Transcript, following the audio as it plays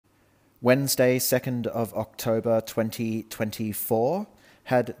Wednesday, 2nd of October 2024,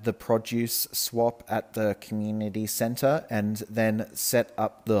 had the produce swap at the community centre and then set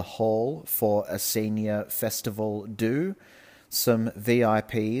up the hall for a senior festival do. Some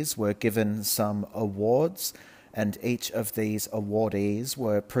VIPs were given some awards, and each of these awardees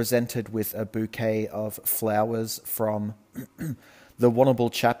were presented with a bouquet of flowers from the Warrnambool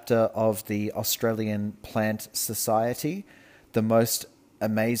chapter of the Australian Plant Society. The most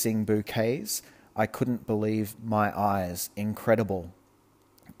amazing bouquets. I couldn't believe my eyes. Incredible.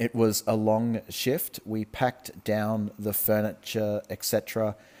 It was a long shift. We packed down the furniture,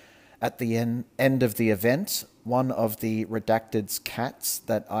 etc. At the end of the event, one of the Redacted's cats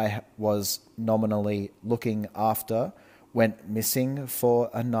that I was nominally looking after went missing for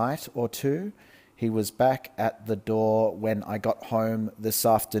a night or two. He was back at the door when I got home this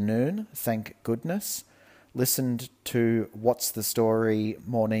afternoon, thank goodness. Listened to What's the Story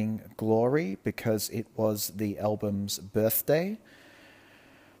Morning Glory because it was the album's birthday.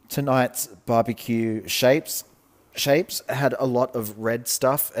 Tonight's barbecue shapes had a lot of red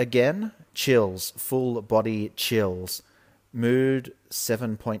stuff again. Chills, full body chills. Mood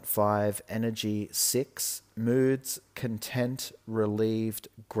 7.5, energy 6. Moods content, relieved,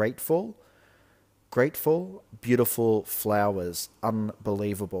 grateful. Grateful, beautiful flowers,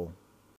 unbelievable.